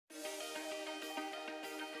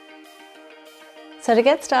So to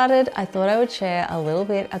get started, I thought I would share a little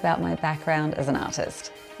bit about my background as an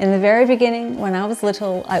artist. In the very beginning, when I was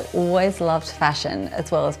little, I always loved fashion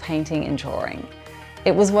as well as painting and drawing.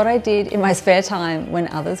 It was what I did in my spare time when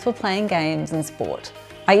others were playing games and sport.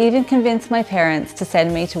 I even convinced my parents to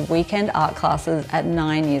send me to weekend art classes at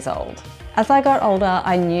 9 years old. As I got older,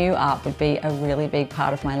 I knew art would be a really big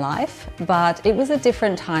part of my life, but it was a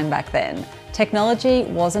different time back then. Technology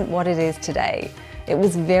wasn't what it is today. It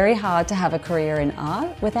was very hard to have a career in art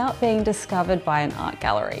without being discovered by an art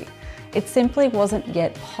gallery. It simply wasn't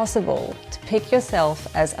yet possible to pick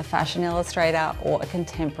yourself as a fashion illustrator or a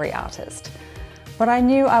contemporary artist. But I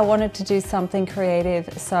knew I wanted to do something creative,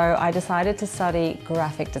 so I decided to study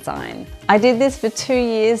graphic design. I did this for 2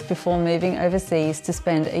 years before moving overseas to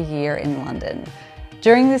spend a year in London.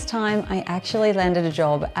 During this time, I actually landed a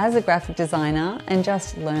job as a graphic designer and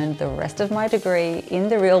just learned the rest of my degree in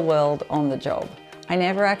the real world on the job. I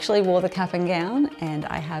never actually wore the cap and gown, and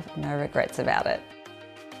I have no regrets about it.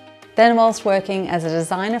 Then whilst working as a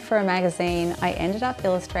designer for a magazine, I ended up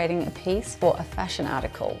illustrating a piece for a fashion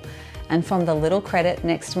article. And from the little credit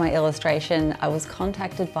next to my illustration, I was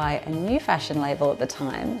contacted by a new fashion label at the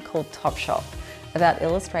time called Topshop about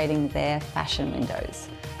illustrating their fashion windows.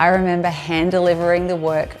 I remember hand delivering the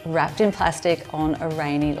work wrapped in plastic on a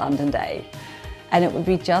rainy London day. And it would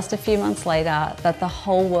be just a few months later that the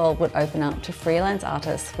whole world would open up to freelance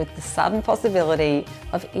artists with the sudden possibility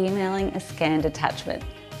of emailing a scanned attachment.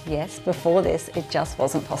 Yes, before this, it just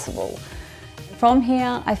wasn't possible. From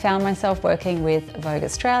here, I found myself working with Vogue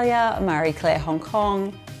Australia, Marie Claire Hong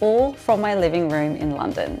Kong, all from my living room in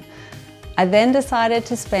London. I then decided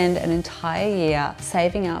to spend an entire year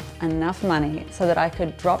saving up enough money so that I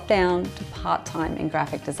could drop down to part-time in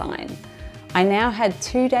graphic design. I now had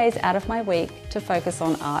 2 days out of my week to focus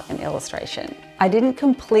on art and illustration. I didn't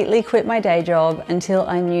completely quit my day job until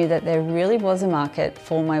I knew that there really was a market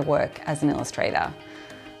for my work as an illustrator.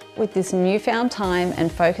 With this newfound time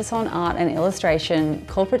and focus on art and illustration,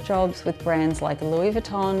 corporate jobs with brands like Louis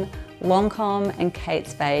Vuitton, Lancome and Kate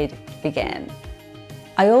Spade began.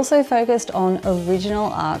 I also focused on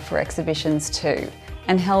original art for exhibitions too,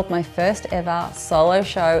 and held my first ever solo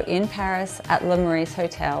show in Paris at Le Meurice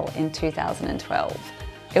Hotel in 2012.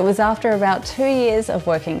 It was after about 2 years of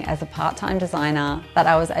working as a part-time designer that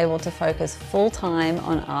I was able to focus full-time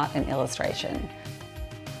on art and illustration.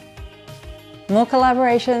 More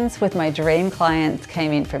collaborations with my dream clients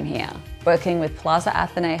came in from here, working with Plaza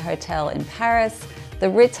Athénée Hotel in Paris, the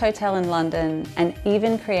Ritz Hotel in London, and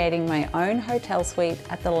even creating my own hotel suite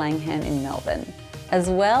at the Langham in Melbourne, as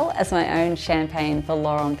well as my own champagne for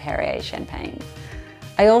Laurent Perrier champagne.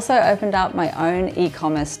 I also opened up my own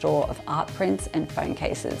e-commerce store of art prints and phone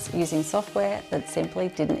cases using software that simply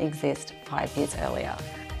didn't exist 5 years earlier.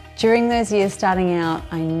 During those years starting out,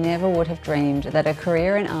 I never would have dreamed that a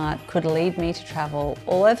career in art could lead me to travel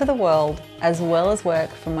all over the world, as well as work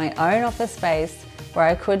from my own office space where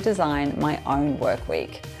I could design my own work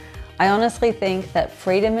week. I honestly think that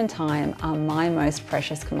freedom and time are my most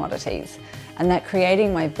precious commodities, and that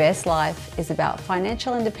creating my best life is about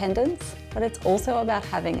financial independence, but it's also about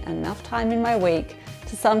having enough time in my week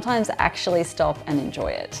to sometimes actually stop and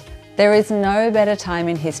enjoy it. There is no better time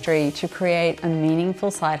in history to create a meaningful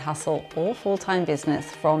side hustle or full-time business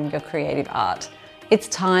from your creative art. It's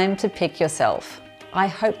time to pick yourself. I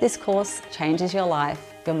hope this course changes your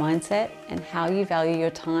life, your mindset, and how you value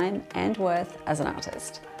your time and worth as an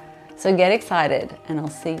artist. So get excited, and I'll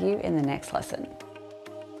see you in the next lesson.